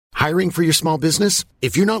Hiring for your small business?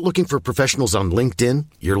 If you're not looking for professionals on LinkedIn,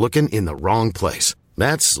 you're looking in the wrong place.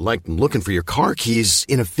 That's like looking for your car keys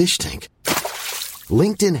in a fish tank.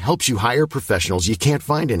 LinkedIn helps you hire professionals you can't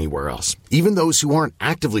find anywhere else, even those who aren't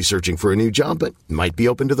actively searching for a new job but might be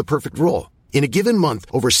open to the perfect role. In a given month,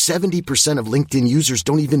 over 70% of LinkedIn users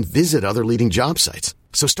don't even visit other leading job sites.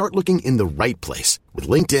 So start looking in the right place. With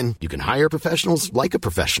LinkedIn, you can hire professionals like a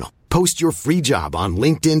professional. Post your free job on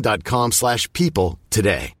linkedin.com/people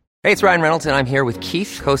today. Hey, it's Ryan Reynolds, and I'm here with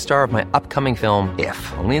Keith, co-star of my upcoming film, If,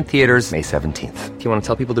 only in theaters May 17th. Do you want to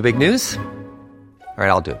tell people the big news? All right,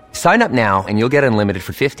 I'll do it. Sign up now and you'll get unlimited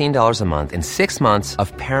for $15 a month and 6 months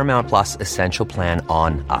of Paramount Plus Essential Plan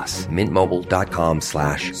on us.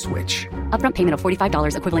 MintMobile.com/switch. Upfront payment of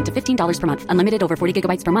 $45 equivalent to $15 per month. Unlimited over 40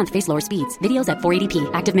 gigabytes per month. Face lower speeds. Videos at 480p.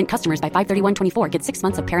 Active Mint customers by 531.24 get 6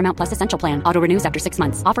 months of Paramount Plus Essential Plan. Auto renews after 6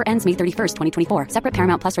 months. Offer ends May 31st, 2024. Separate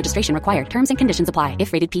Paramount Plus registration required. Terms and conditions apply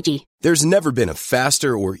if rated PG. There's never been a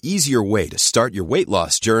faster or easier way to start your weight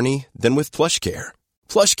loss journey than with PlushCare.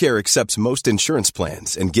 PlushCare accepts most insurance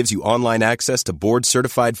plans and gives you online access to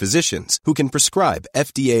board-certified physicians who can prescribe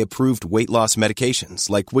FDA-approved weight loss medications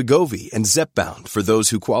like Wegovy and Zepbound for those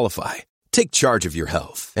who qualify. Take charge of your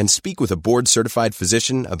health and speak with a board-certified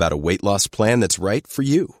physician about a weight loss plan that's right for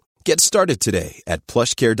you. Get started today at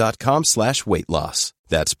plushcare.com/weight loss.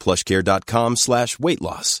 That's plushcare.com/weight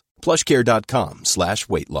loss.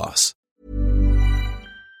 plushcare.com/weight loss.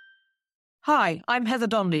 Hi, I'm Heather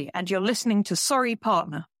Dhondy, and you're listening to Sorry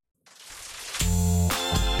Partner.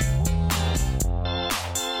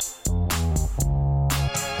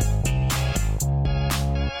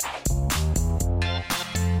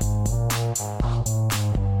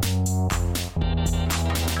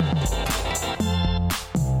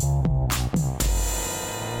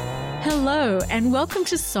 Hello, and welcome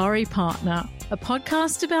to Sorry Partner, a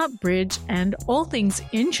podcast about bridge and all things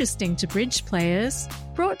interesting to bridge players,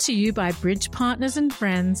 brought to you by bridge partners and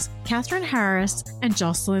friends, Catherine Harris and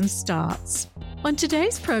Jocelyn Starts. On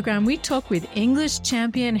today's program, we talk with English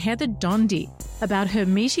champion Heather Dhondy about her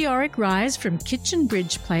meteoric rise from kitchen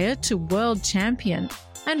bridge player to world champion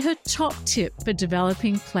and her top tip for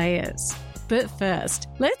developing players. But first,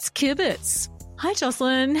 let's kibitz. Hi,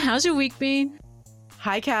 Jocelyn. How's your week been?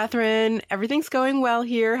 Hi, Catherine. Everything's going well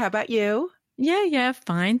here. How about you? Yeah,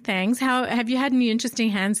 fine, thanks. How have you had any interesting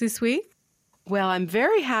hands this week? Well, I'm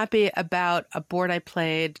very happy about a board I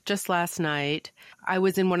played just last night. I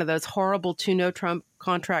was in one of those horrible 2-no trump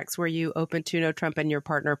contracts where you open 2-no trump and your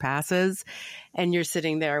partner passes, and you're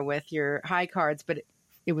sitting there with your high cards, but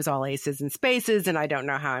it was all aces and spaces, and I don't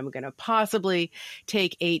know how I'm going to possibly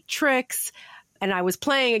take 8 tricks. And I was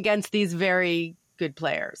playing against these very good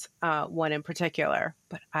players, one in particular,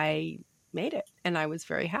 but I made it and I was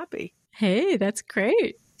very happy. Hey, that's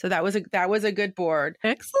great. So that was a good board.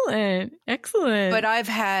 Excellent. But I've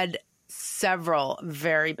had several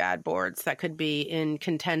very bad boards that could be in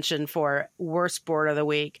contention for worst board of the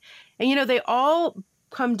week. And, they all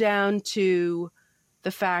come down to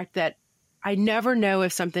the fact that I never know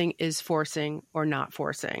if something is forcing or not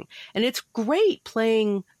forcing. And it's great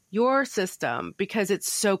playing your system because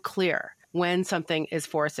it's so clear when something is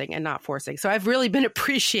forcing and not forcing. So I've really been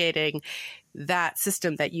appreciating that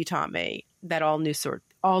system that you taught me, that all new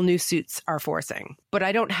suits are forcing. But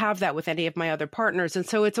I don't have that with any of my other partners. And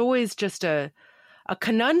so it's always just a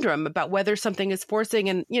conundrum about whether something is forcing.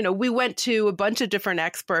 And, we went to a bunch of different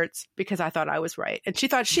experts because I thought I was right and she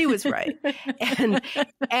thought she was right.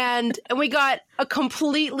 and we got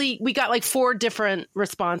like 4 different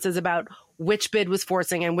responses about which bid was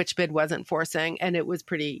forcing and which bid wasn't forcing. And it was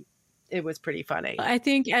pretty funny. I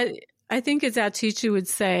think as our teacher would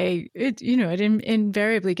say, it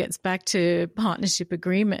invariably gets back to partnership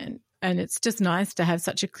agreement. And it's just nice to have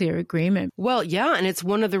such a clear agreement. Well, yeah. And it's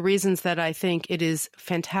one of the reasons that I think it is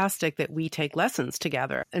fantastic that we take lessons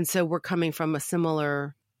together. And so we're coming from a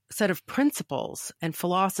similar set of principles and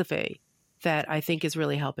philosophy that I think is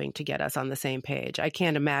really helping to get us on the same page. I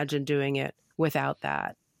can't imagine doing it without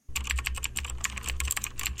that.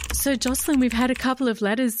 So, Jocelyn, we've had a couple of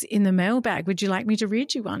letters in the mailbag. Would you like me to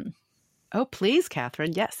read you one? Oh, please,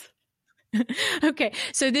 Catherine. Yes. Okay.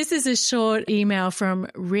 So this is a short email from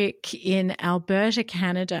Rick in Alberta,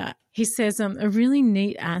 Canada. He says, a really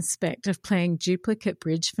neat aspect of playing duplicate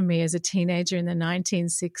bridge for me as a teenager in the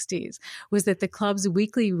 1960s was that the club's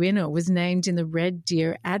weekly winner was named in the Red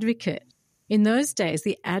Deer Advocate. In those days,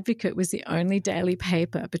 the Advocate was the only daily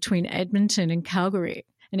paper between Edmonton and Calgary,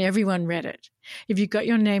 and everyone read it. If you got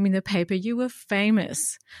your name in the paper, you were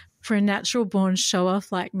famous. for a natural born show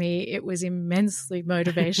off like me, it was immensely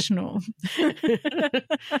motivational,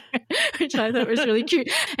 which I thought was really cute.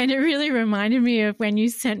 And it really reminded me of when you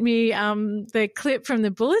sent me the clip from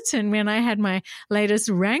the bulletin when I had my latest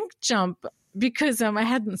rank jump, because I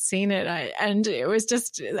hadn't seen it. And it was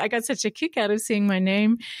just, I got such a kick out of seeing my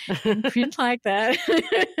name in print like that.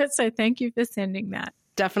 So thank you for sending that.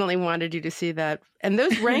 Definitely wanted you to see that. And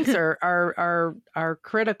those ranks are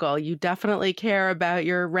critical. You definitely care about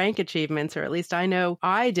your rank achievements, or at least I know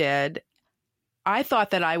I did. I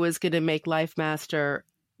thought that I was going to make Life Master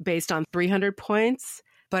based on 300 points,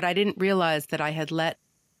 but I didn't realize that I had let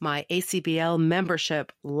my ACBL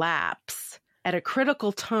membership lapse at a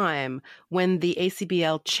critical time when the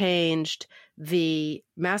ACBL changed the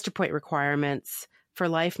master point requirements for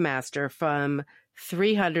Life Master from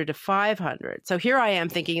 300 to 500. So here I am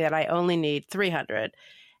thinking that I only need 300.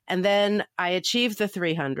 And then I achieved the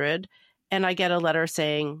 300 and I get a letter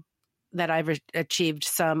saying that I've achieved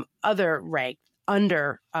some other rank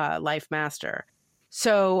under Life Master.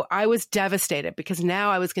 So I was devastated because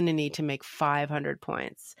now I was going to need to make 500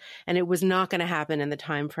 points, and it was not going to happen in the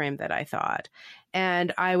time frame that I thought.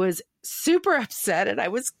 And I was super upset, and I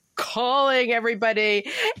was calling everybody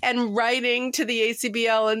and writing to the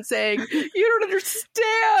ACBL and saying, you don't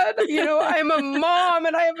understand. I'm a mom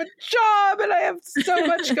and I have a job and I have so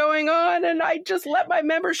much going on, and I just let my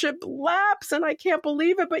membership lapse and I can't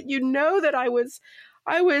believe it. But that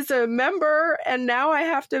I was a member, and now I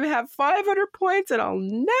have to have 500 points and I'll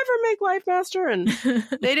never make Life Master. And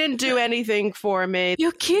they didn't do anything for me.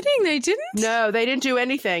 You're kidding? They didn't? No, they didn't do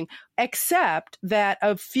anything, except that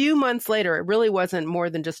a few months later, it really wasn't more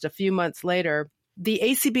than just a few months later, the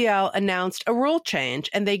ACBL announced a rule change,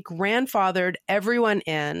 and they grandfathered everyone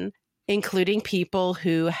in, including people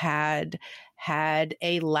who had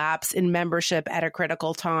a lapse in membership at a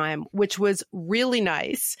critical time, which was really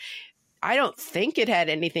nice. I don't think it had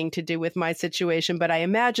anything to do with my situation, but I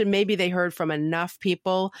imagine maybe they heard from enough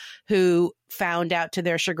people who found out to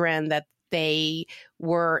their chagrin that they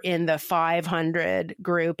were in the 500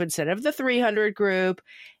 group instead of the 300 group.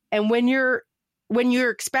 And when you're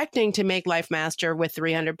expecting to make Life Master with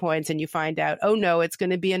 300 points and you find out, oh no, it's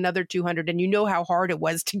going to be another 200, and you know how hard it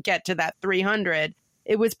was to get to that 300,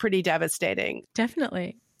 it was pretty devastating.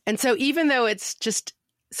 Definitely. And so even though it's just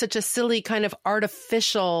such a silly kind of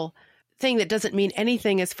artificial thing that doesn't mean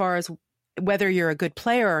anything as far as whether you're a good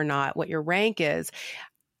player or not, what your rank is,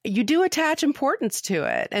 you do attach importance to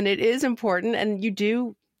it, and it is important. And you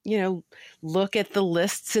do, look at the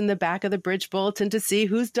lists in the back of the Bridge Bulletin to see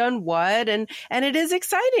who's done what. And it is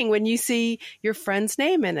exciting when you see your friend's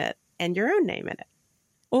name in it and your own name in it.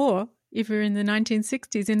 Or if you're in the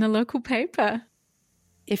 1960s in the local paper.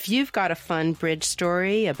 If you've got a fun bridge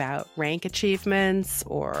story about rank achievements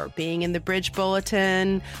or being in the Bridge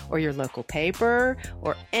Bulletin or your local paper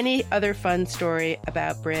or any other fun story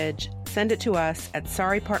about bridge, send it to us at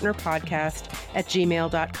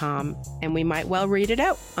sorrypartnerpodcast@gmail.com, and we might well read it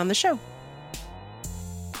out on the show.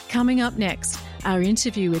 Coming up next, our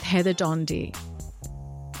interview with Heather Dhondy.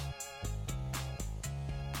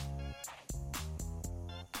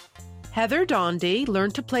 Heather Dhondy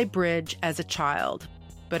learned to play bridge as a child,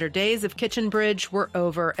 but her days of kitchen bridge were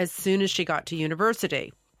over as soon as she got to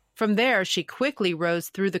university. From there, she quickly rose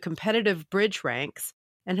through the competitive bridge ranks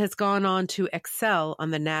and has gone on to excel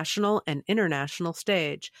on the national and international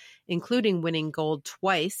stage, including winning gold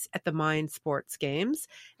twice at the Mind Sports Games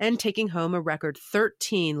and taking home a record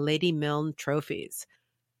 13 Lady Milne trophies.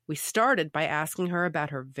 We started by asking her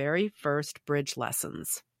about her very first bridge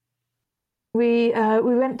lessons. We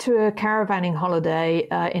went to a caravanning holiday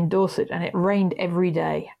in Dorset, and it rained every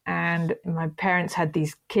day. And my parents had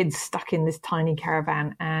these kids stuck in this tiny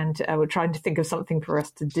caravan, and were trying to think of something for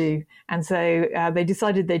us to do. And so they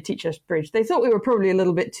decided they'd teach us bridge. They thought we were probably a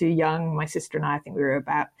little bit too young. My sister and I think we were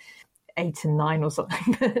about 8 and 9 or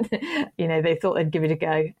something. But they thought they'd give it a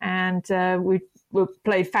go, and we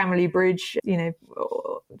played family bridge,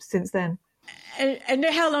 since then. And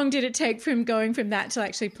how long did it take from going from that to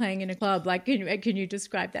actually playing in a club? Like, can you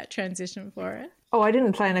describe that transition for us? Oh, I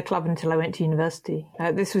didn't play in a club until I went to university.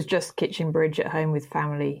 This was just kitchen bridge at home with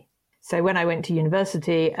family. So when I went to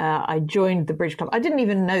university, I joined the bridge club. I didn't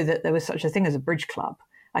even know that there was such a thing as a bridge club.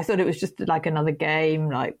 I thought it was just like another game,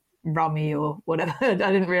 like rummy or whatever. I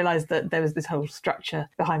didn't realize that there was this whole structure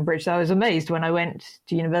behind bridge. So I was amazed when I went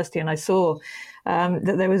to university and I saw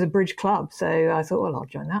that there was a bridge club. So I thought, well, I'll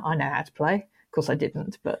join that. I know how to play. Of course I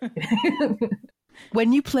didn't, but...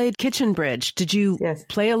 When you played kitchen bridge, did you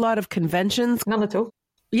play a lot of conventions? None at all.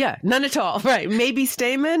 Yeah, none at all. Right. Maybe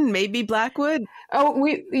Stayman, maybe Blackwood. Oh,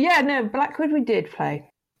 Blackwood we did play.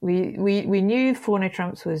 We knew four no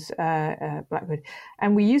trumps was Blackwood,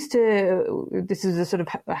 and we used to. This is a sort of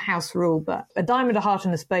a house rule, but a diamond, a heart,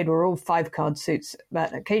 and a spade were all 5-card suits.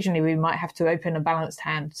 But occasionally we might have to open a balanced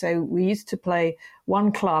hand. So we used to play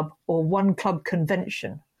one club or one club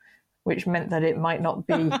convention, which meant that it might not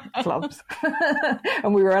be clubs,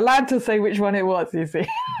 and we were allowed to say which one it was. You see,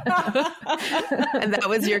 and that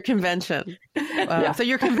was your convention. Yeah. So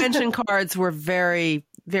your convention cards were very,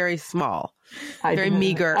 very small. Very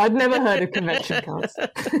meager. I'd never heard of convention cards.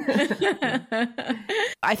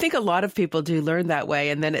 I think a lot of people do learn that way,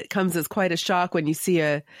 and then it comes as quite a shock when you see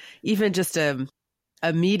even just a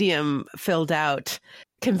medium filled out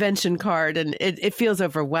convention card, and it feels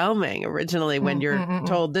overwhelming originally when you're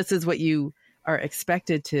told this is what you are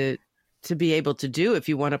expected to be able to do if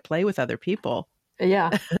you want to play with other people.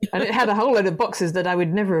 Yeah, and it had a whole load of boxes that I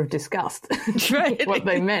would never have discussed. Right. What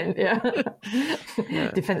they meant, yeah.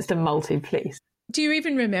 Defense to multi, please. Do you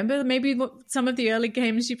even remember maybe some of the early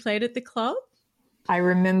games you played at the club? I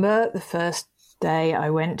remember the first day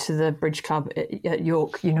I went to the bridge club at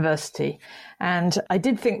York University, and I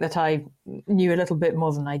did think that I knew a little bit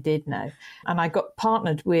more than I did know. And I got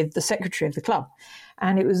partnered with the secretary of the club,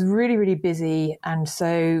 and it was really, really busy. And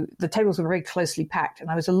so the tables were very closely packed,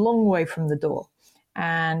 and I was a long way from the door.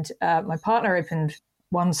 And my partner opened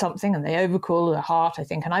one something, and they overcalled a heart, I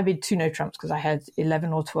think. And I bid 2 no trumps because I had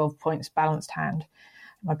 11 or 12 points balanced hand.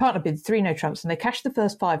 My partner bid 3 no trumps, and they cashed the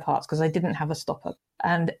first 5 hearts because I didn't have a stopper.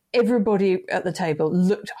 And everybody at the table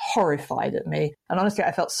looked horrified at me. And honestly,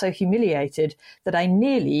 I felt so humiliated that I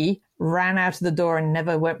nearly ran out of the door and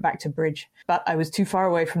never went back to bridge. But I was too far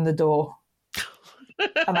away from the door.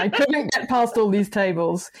 And I couldn't get past all these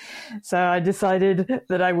tables, so I decided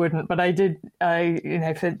that I wouldn't. But I did.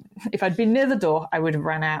 If I'd been near the door, I would have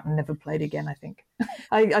ran out and never played again, I think.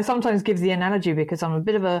 I sometimes give the analogy because I'm a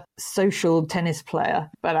bit of a social tennis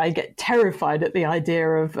player, but I get terrified at the idea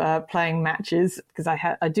of playing matches because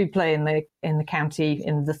I do play in the county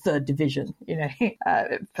in the 3rd division,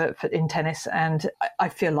 in tennis, and I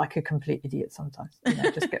feel like a complete idiot sometimes.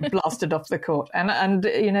 Just get blasted off the court, and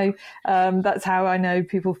that's how I know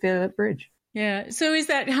people feel at bridge. Yeah. So is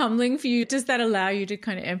that humbling for you? Does that allow you to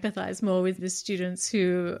kind of empathize more with the students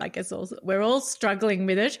who, I guess, we're all struggling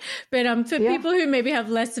with it, but for people who maybe have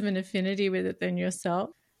less of an affinity with it than yourself?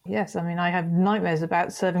 Yes, I mean, I have nightmares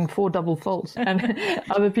about serving 4 double faults, and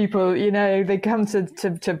other people, they come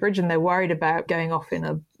to bridge and they're worried about going off in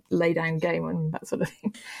a lay-down game and that sort of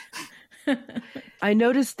thing. I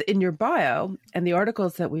noticed in your bio and the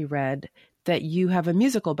articles that we read that you have a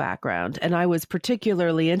musical background. And I was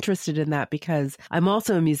particularly interested in that because I'm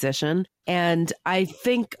also a musician. And I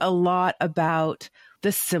think a lot about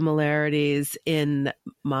the similarities in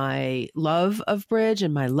my love of bridge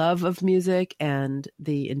and my love of music and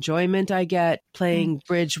the enjoyment I get playing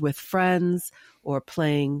bridge with friends or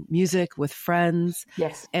playing music with friends.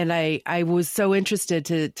 Yes. And I was so interested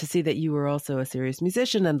to see that you were also a serious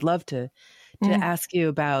musician, and love to ask you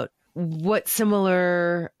about what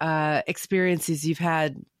similar experiences you've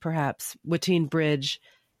had, perhaps, between bridge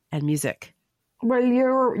and music. Well,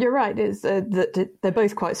 you're right. It's that they're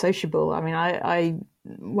both quite sociable. I mean,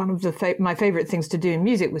 one of my favourite things to do in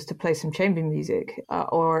music was to play some chamber music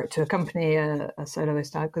or to accompany a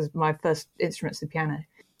soloist, because my first instrument's the piano.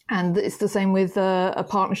 And it's the same with a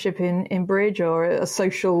partnership in bridge or a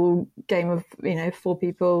social game of 4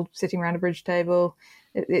 people sitting around a bridge table.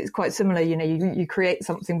 It's quite similar. You create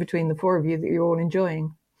something between the 4 of you that you're all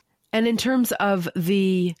enjoying. And in terms of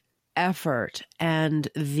the effort and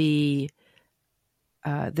the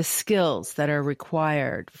skills that are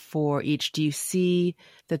required for each, do you see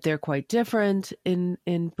that they're quite different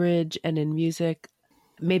in bridge and in music?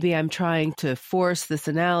 Maybe I'm trying to force this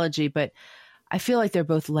analogy, but I feel like they're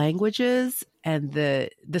both languages, and the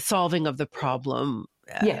solving of the problem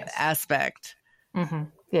aspect. Mm-hmm.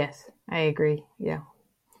 Yes, I agree. Yeah.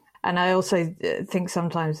 And I also think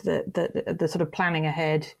sometimes that the sort of planning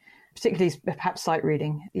ahead, particularly perhaps sight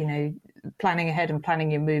reading, planning ahead and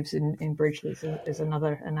planning your moves in bridge is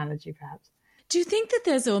another analogy, perhaps. Do you think that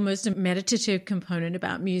there's almost a meditative component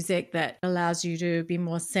about music that allows you to be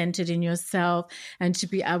more centered in yourself and to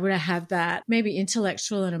be able to have that maybe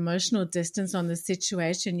intellectual and emotional distance on the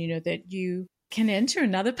situation, that you can enter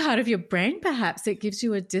another part of your brain, perhaps? It gives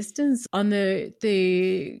you a distance on the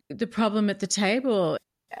problem at the table.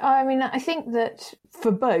 I mean, I think that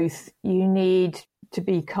for both, you need to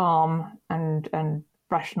be calm and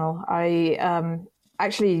rational. I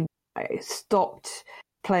stopped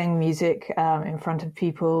playing music in front of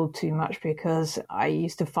people too much because I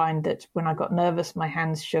used to find that when I got nervous, my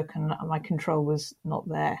hands shook and my control was not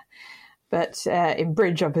there. But in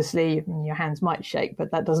bridge, obviously, your hands might shake,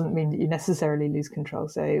 but that doesn't mean that you necessarily lose control.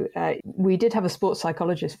 So we did have a sports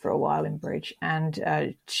psychologist for a while in bridge,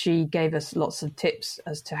 and she gave us lots of tips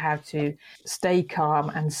as to how to stay calm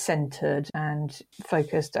and centered and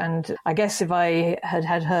focused. And I guess if I had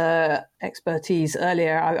had her expertise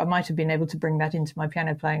earlier, I might have been able to bring that into my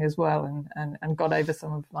piano playing as well, and got over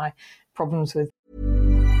some of my problems with.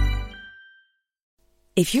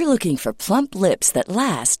 If you're looking for plump lips that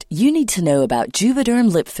last, you need to know about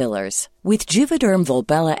Juvederm lip fillers. With Juvederm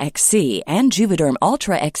Volbella XC and Juvederm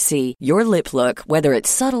Ultra XC, your lip look, whether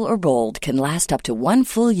it's subtle or bold, can last up to 1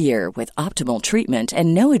 full year with optimal treatment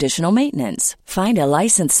and no additional maintenance. Find a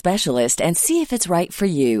licensed specialist and see if it's right for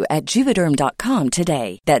you at Juvederm.com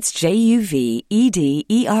today. That's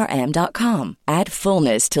JUVEDERM.com. Add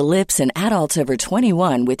fullness to lips in adults over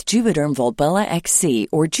 21 with Juvederm Volbella XC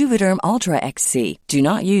or Juvederm Ultra XC. Do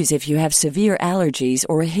not use if you have severe allergies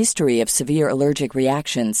or a history of severe allergic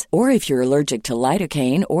reactions, or if you're allergic to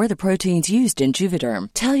lidocaine or the proteins used in Juvederm.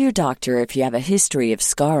 Tell your doctor if you have a history of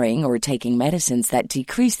scarring or taking medicines that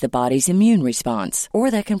decrease the body's immune response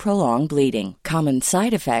or that can prolong bleeding. Common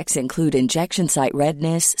side effects include injection site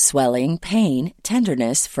redness, swelling, pain,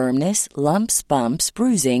 tenderness, firmness, lumps, bumps,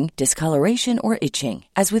 bruising, discoloration, or itching.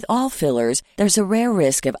 As with all fillers, there's a rare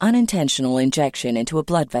risk of unintentional injection into a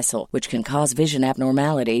blood vessel, which can cause vision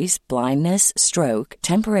abnormalities, blindness, stroke,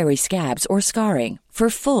 temporary scabs, or scarring. For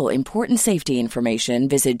full important safety information,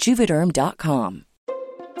 visit Juvederm.com.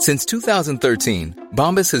 Since 2013,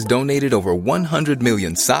 Bombas has donated over 100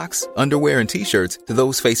 million socks, underwear, and T-shirts to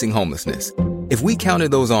those facing homelessness. If we counted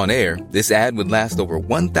those on air, this ad would last over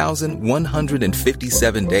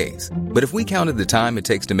 1,157 days. But if we counted the time it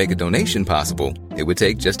takes to make a donation possible, it would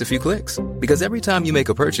take just a few clicks. Because every time you make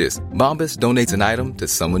a purchase, Bombas donates an item to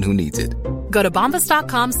someone who needs it. Go to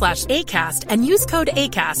bombas.com/ACAST and use code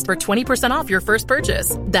ACAST for 20% off your first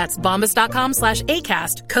purchase. That's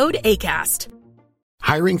bombas.com/ACAST, code ACAST.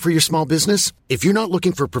 Hiring for your small business? If you're not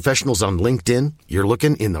looking for professionals on LinkedIn, you're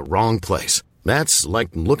looking in the wrong place. That's like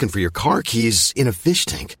looking for your car keys in a fish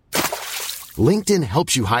tank. LinkedIn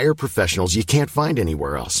helps you hire professionals you can't find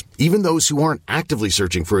anywhere else, even those who aren't actively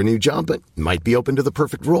searching for a new job but might be open to the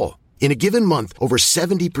perfect role. In a given month, over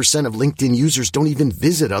 70% of LinkedIn users don't even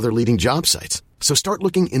visit other leading job sites. So start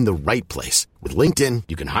looking in the right place. With LinkedIn,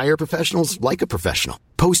 you can hire professionals like a professional.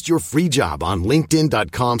 Post your free job on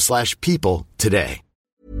linkedin.com/people today.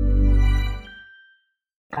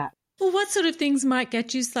 Well, what sort of things might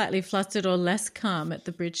get you slightly flustered or less calm at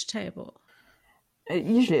the bridge table?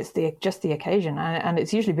 Usually it's just the occasion, and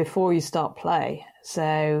it's usually before you start play.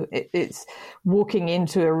 So it's walking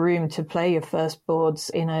into a room to play your first boards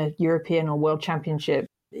in a European or World Championship.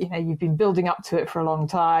 You know, you've been building up to it for a long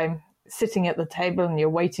time, sitting at the table and you're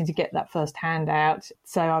waiting to get that first hand out.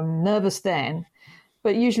 So I'm nervous then,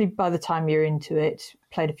 but usually by the time you're into it,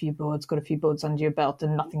 played a few boards, got a few boards under your belt,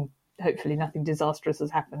 and hopefully nothing disastrous has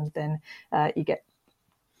happened, then you get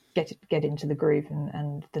into the groove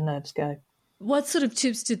and the nerves go. What sort of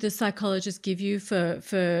tips did the psychologist give you for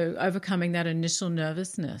overcoming that initial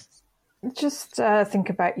nervousness? Just think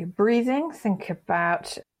about your breathing, think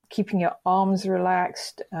about keeping your arms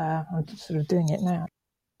relaxed. I'm sort of doing it now.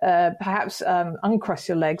 Perhaps uncross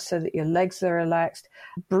your legs so that your legs are relaxed,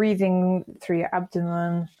 breathing through your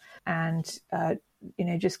abdomen, and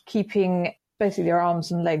just keeping basically your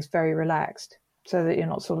arms and legs very relaxed so that you're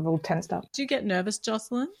not sort of all tensed up. Do you get nervous,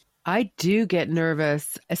 Jocelyn? I do get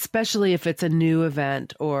nervous, especially if it's a new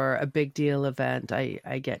event or a big deal event. I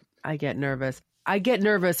get nervous. I get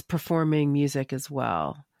nervous performing music as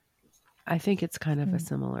well. I think it's kind of a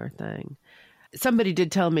similar thing. Somebody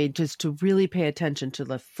did tell me just to really pay attention to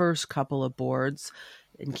the first couple of boards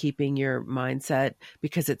and keeping your mindset,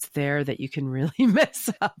 because it's there that you can really mess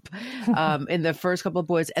up in the first couple of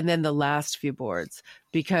boards, and then the last few boards,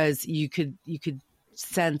 because you could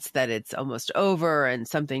sense that it's almost over and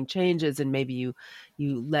something changes, and maybe you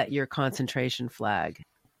let your concentration flag.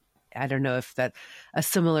 I don't know if that's a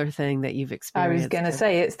similar thing that you've experienced. I was going to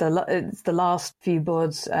say it's the last few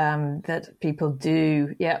boards that people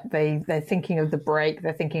do. Yeah, they're thinking of the break.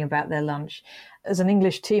 They're thinking about their lunch. As an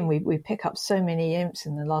English team, we pick up so many imps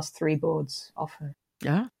in the last three boards often.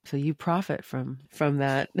 Yeah, so you profit from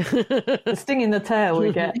that. The sting in the tail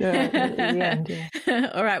we get at the end.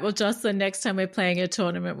 Yeah. All right, well, Jocelyn, next time we're playing a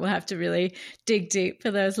tournament, we'll have to really dig deep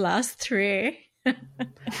for those last three.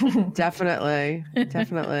 Definitely.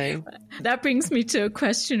 That brings me to a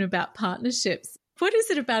question about partnerships. What is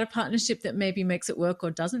it about a partnership that maybe makes it work or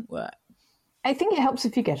doesn't work? I think it helps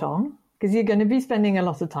if you get on. because you're going to be spending a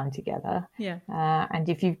lot of time together. Yeah. And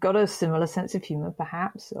if you've got a similar sense of humor,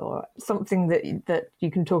 perhaps, or something that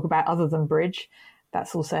you can talk about other than bridge,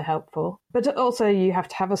 that's also helpful. But also you have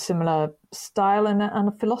to have a similar style and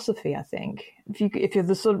a philosophy, I think. If you're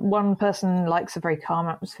the sort of one person likes a very calm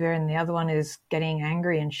atmosphere and the other one is getting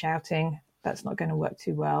angry and shouting, that's not going to work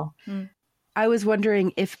too well. I was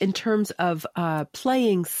wondering if in terms of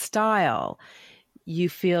playing style, you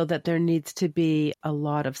feel that there needs to be a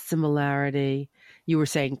lot of similarity. You were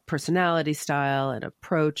saying personality style and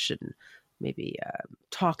approach and maybe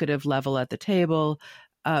talkative level at the table.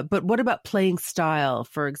 But what about playing style?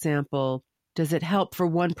 For example, does it help for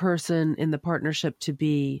one person in the partnership to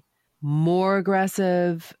be more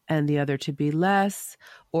aggressive and the other to be less?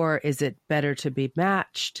 Or is it better to be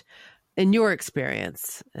matched? In your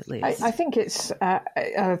experience, at least. I think it's, I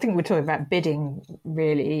think we're talking about bidding,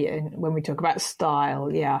 really, when we talk about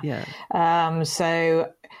style, yeah.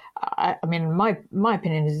 So, I mean, my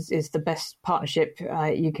opinion is the best partnership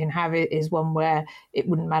you can have is one where it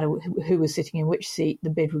wouldn't matter who was sitting in which seat, the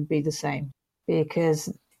bid would be the same.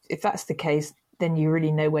 Because if that's the case, then you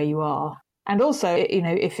really know where you are. And also, you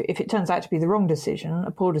know, if it turns out to be the wrong decision,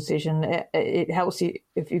 a poor decision, it helps you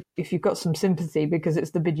if you've got some sympathy because it's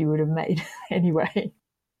the bid you would have made anyway.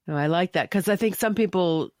 Oh, I like that because I think some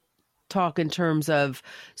people talk in terms of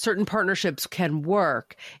certain partnerships can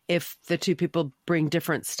work if the two people bring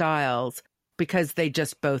different styles because they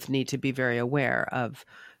just both need to be very aware of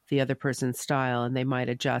the other person's style and they might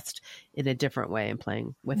adjust in a different way in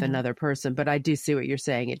playing with another person. But I do see what you're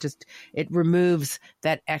saying. It removes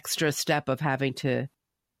that extra step of having to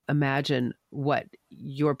imagine what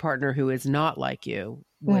your partner who is not like you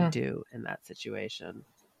would do in that situation.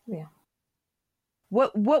 Yeah.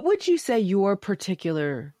 What would you say your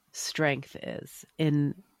particular strength is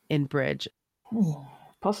in bridge?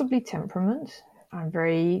 Possibly temperament. I'm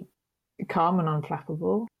very calm and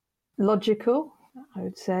unflappable. Logical, I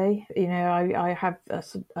would say. You know, I have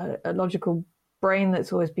a logical brain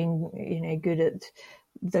that's always been, you know, good at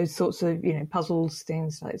those sorts of, you know, puzzles,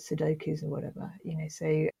 things like Sudokus or whatever, you know, so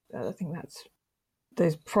I think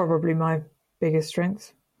those probably my biggest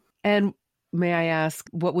strengths. And may I ask,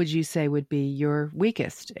 what would you say would be your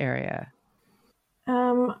weakest area?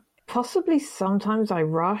 Possibly sometimes I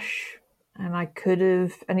rush and I could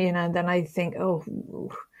have, and, you know, and then I think, oh,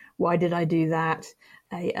 why did I do that?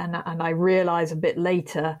 And I realize a bit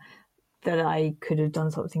later that I could have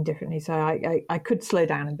done something differently. So I could slow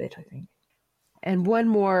down a bit, I think. And one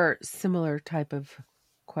more similar type of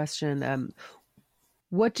question.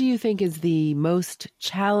 What do you think is the most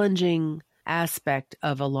challenging aspect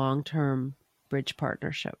of a long-term bridge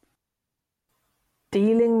partnership?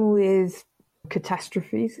 Dealing with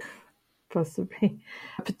catastrophes, possibly.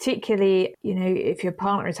 Particularly, you know, if your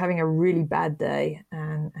partner is having a really bad day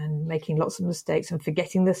and making lots of mistakes and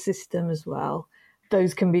forgetting the system as well,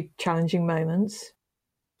 those can be challenging moments.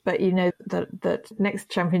 But you know that next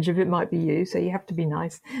championship it might be you, so you have to be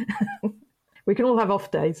nice. We can all have off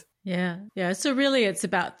days. Yeah. So really it's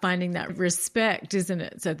about finding that respect, isn't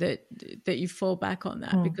it? So that you fall back on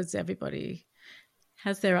that because everybody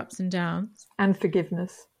has their ups and downs. And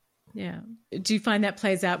forgiveness. Yeah. Do you find that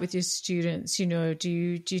plays out with your students? You know, do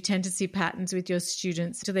you tend to see patterns with your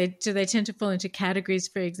students? Do they tend to fall into categories,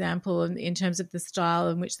 for example, in terms of the style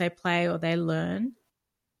in which they play or they learn?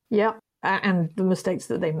 Yeah. And the mistakes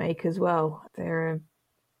that they make as well. There are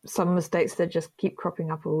some mistakes that just keep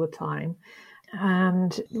cropping up all the time.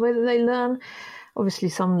 And whether they learn, obviously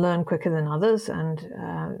some learn quicker than others, and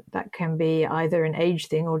that can be either an age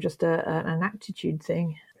thing or just an aptitude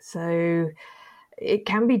thing. So it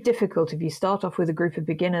can be difficult if you start off with a group of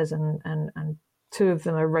beginners and two of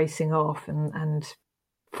them are racing off and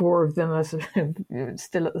four of them are sort of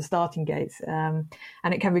still at the starting gates. And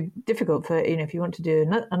it can be difficult for, you know, if you want to do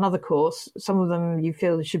another course, some of them you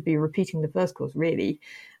feel should be repeating the first course really,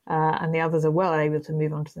 and the others are well able to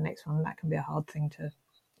move on to the next one. That can be a hard thing to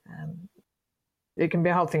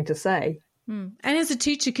say. And as a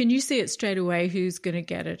teacher, can you see it straight away who's going to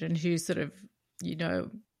get it and who sort of, you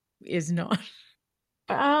know, is not?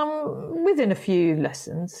 Within a few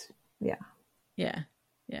lessons, yeah.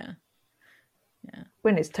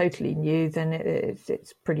 When it's totally new, then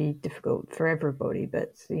it's pretty difficult for everybody.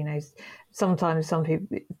 But you know, sometimes some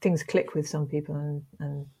people things click with some people,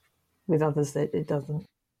 and with others it doesn't.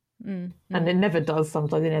 And it never does.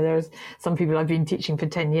 Sometimes, you know, there's some people I've been teaching for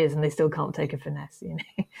 10 years and they still can't take a finesse, you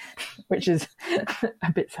know, which is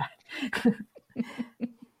a bit sad.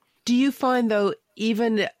 Do you find, though,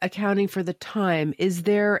 even accounting for the time, is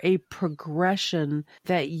there a progression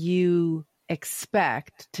that you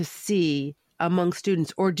expect to see among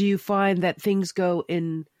students? Or do you find that things go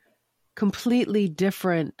in completely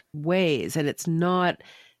different ways, and it's not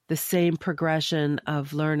the same progression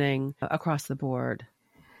of learning across the board.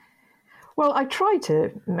 Well, I try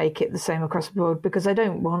to make it the same across the board because I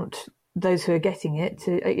don't want those who are getting it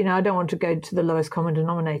to, I don't want to go to the lowest common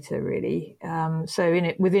denominator, really.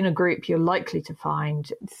 So within a group, you're likely to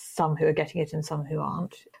find some who are getting it and some who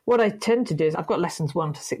aren't. What I tend to do is I've got lessons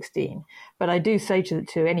 1 to 16, but I do say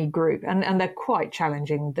to any group, and they're quite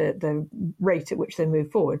challenging, the rate at which they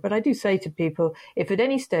move forward. But I do say to people, if at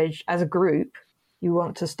any stage as a group you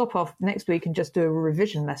want to stop off next week and just do a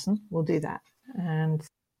revision lesson, we'll do that. And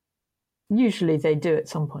usually they do at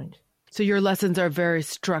some point. So your lessons are very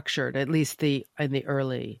structured, at least in the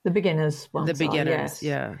early. The beginners ones. The beginners, yes.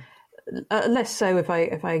 Yeah. Less so if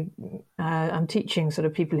I'm teaching sort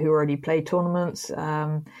of people who already play tournaments,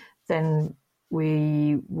 then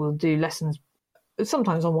we will do lessons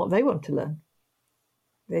sometimes on what they want to learn.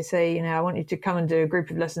 They say, I want you to come and do a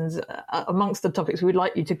group of lessons. Amongst the topics we'd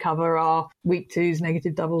like you to cover are weak twos,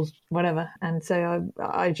 negative doubles, whatever. And so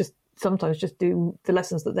I just sometimes just do the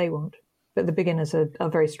lessons that they want. But the beginners are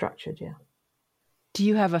very structured, yeah. Do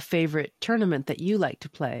you have a favorite tournament that you like to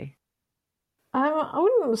play? I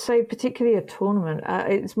wouldn't say particularly a tournament.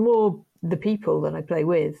 It's more the people that I play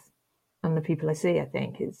with and the people I see, I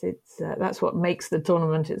think. It's that's what makes the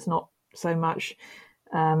tournament. It's not so much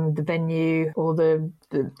the venue or the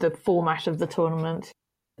format of the tournament.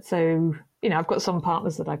 So, I've got some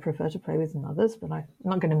partners that I prefer to play with than others, but I'm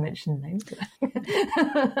not going to mention names.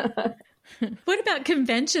 What about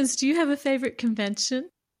conventions? Do you have a favorite convention?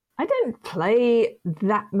 I don't play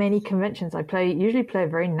that many conventions. I usually play a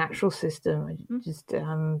very natural system. I just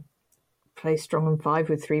play strong and 5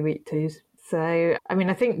 with 3 weak twos. So,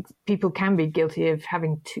 I think people can be guilty of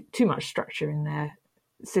having too much structure in their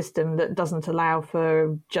system that doesn't allow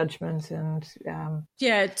for judgment and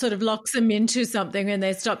it sort of locks them into something and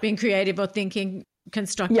they stop being creative or thinking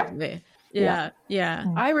constructively. Yeah.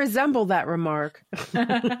 I resemble that remark.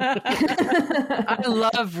 I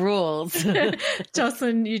love rules.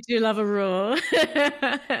 Jocelyn, you do love a rule.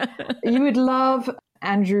 You would love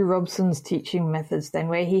Andrew Robson's teaching methods then,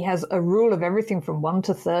 where he has a rule of everything from 1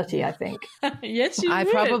 to 30, I think. Yes, you I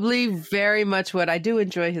would. probably very much would. I do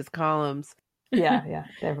enjoy his columns. Yeah,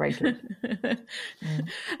 they're very good.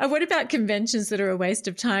 And what about conventions that are a waste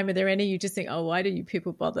of time? Are there any you just think, why do you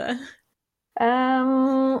people bother?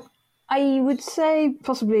 I would say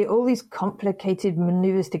possibly all these complicated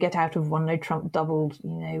maneuvers to get out of one no trump doubled,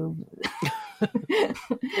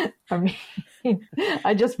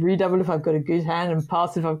 I just redouble if I've got a good hand and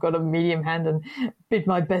pass if I've got a medium hand and bid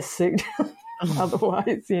my best suit.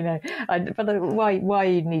 Otherwise, why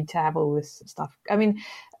you need to have all this stuff?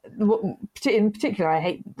 In particular, I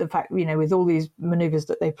hate the fact, with all these maneuvers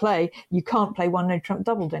that they play, you can't play one no trump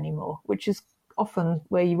doubled anymore, which is often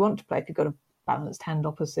where you want to play if you've got a balanced hand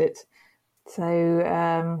opposite. So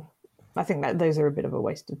I think that those are a bit of a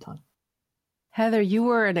waste of time. Heather, you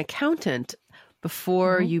were an accountant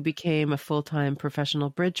before you became a full-time professional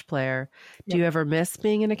bridge player. Do you ever miss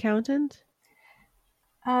being an accountant?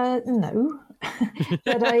 No,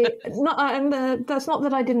 but that's not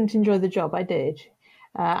that I didn't enjoy the job. I did.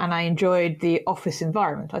 And I enjoyed the office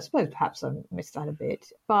environment. I suppose perhaps I missed that a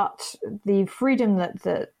bit. But the freedom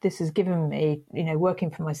that this has given me, working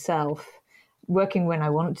for myself, working when I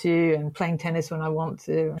want to and playing tennis when I want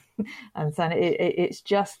to, and so it's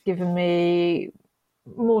just given me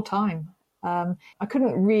more time. I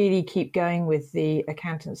couldn't really keep going with the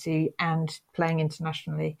accountancy and playing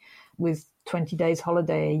internationally with 20 days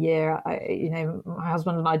holiday a year. My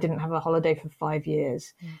husband and I didn't have a holiday for 5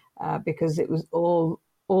 years because it was all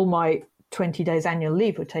my 20 days annual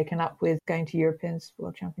leave were taken up with going to European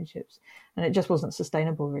World Championships, and it just wasn't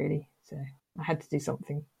sustainable really. So I had to do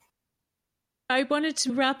something. I wanted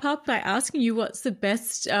to wrap up by asking you what's the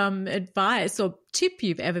best advice or tip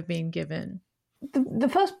you've ever been given? The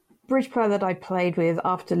first bridge player that I played with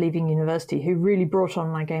after leaving university, who really brought on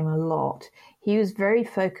my game a lot, he was very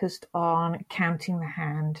focused on counting the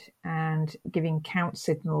hand and giving count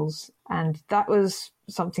signals. And that was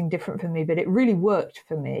something different for me, but it really worked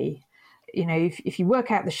for me. If you work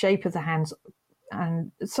out the shape of the hands,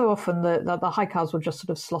 and so often the high cards will just sort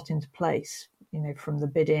of slot into place, from the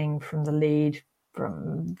bidding, from the lead,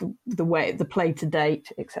 from the way the play to date,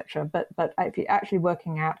 etc. But if you're actually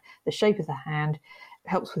working out the shape of the hand, it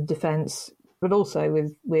helps with defense, but also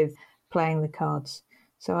with playing the cards.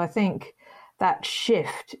 So I think that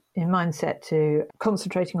shift in mindset to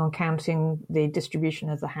concentrating on counting the distribution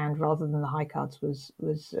of the hand rather than the high cards was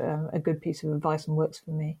a good piece of advice and works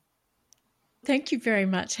for me. Thank you very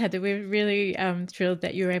much, Heather. We're really thrilled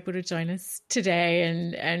that you were able to join us today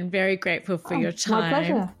and very grateful for your time. My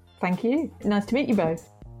pleasure. Thank you. Nice to meet you both.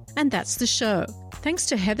 And that's the show. Thanks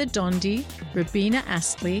to Heather Dhondy, Rubina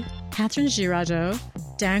Astley, Catherine Girardeau,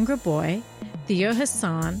 Dan Graboy, Theo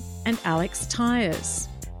Hassan, and Alex Tyers.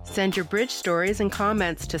 Send your bridge stories and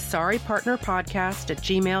comments to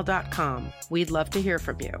sorrypartnerpodcast@gmail.com. We'd love to hear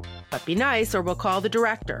from you. But be nice or we'll call the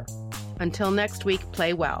director. Until next week,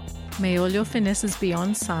 play well. May all your finesses be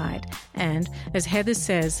on side. And, as Heather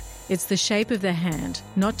says, it's the shape of the hand,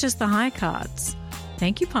 not just the high cards.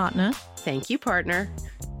 Thank you, partner. Thank you, partner.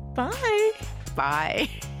 Bye. Bye.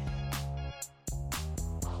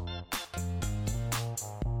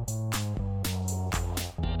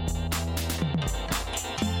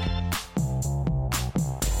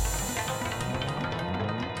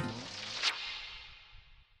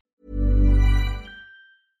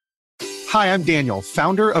 Hi, I'm Daniel,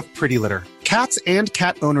 founder of Pretty Litter. Cats and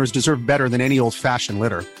cat owners deserve better than any old-fashioned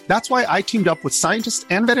litter. That's why I teamed up with scientists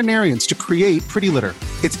and veterinarians to create Pretty Litter.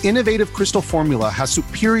 Its innovative crystal formula has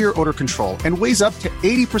superior odor control and weighs up to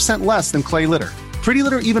 80% less than clay litter. Pretty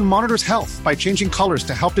Litter even monitors health by changing colors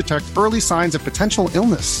to help detect early signs of potential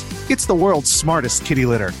illness. It's the world's smartest kitty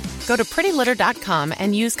litter. Go to prettylitter.com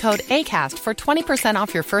and use code ACAST for 20%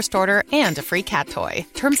 off your first order and a free cat toy.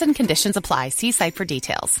 Terms and conditions apply. See site for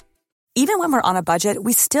details. Even when we're on a budget,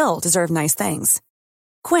 we still deserve nice things.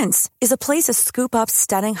 Quince is a place to scoop up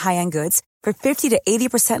stunning high-end goods for 50 to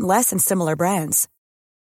 80% less than similar brands.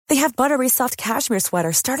 They have buttery soft cashmere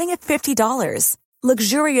sweaters starting at $50,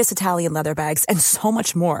 luxurious Italian leather bags, and so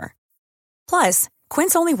much more. Plus,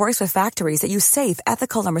 Quince only works with factories that use safe,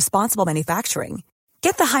 ethical, and responsible manufacturing.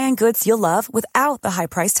 Get the high-end goods you'll love without the high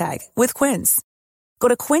price tag with Quince. Go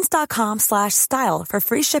to quince.com/style for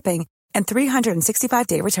free shipping and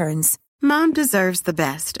 365-day returns. Mom deserves the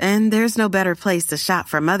best, and there's no better place to shop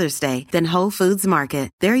for Mother's Day than Whole Foods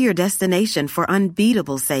Market. They're your destination for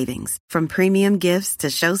unbeatable savings, from premium gifts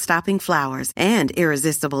to show-stopping flowers and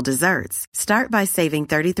irresistible desserts. Start by saving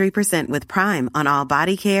 33% with Prime on all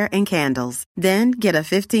body care and candles. Then get a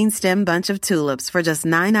 15-stem bunch of tulips for just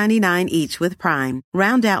 $9.99 each with Prime.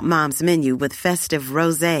 Round out Mom's menu with festive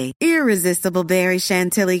rosé, irresistible berry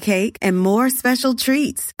chantilly cake, and more special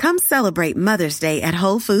treats. Come celebrate Mother's Day at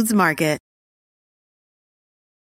Whole Foods Market.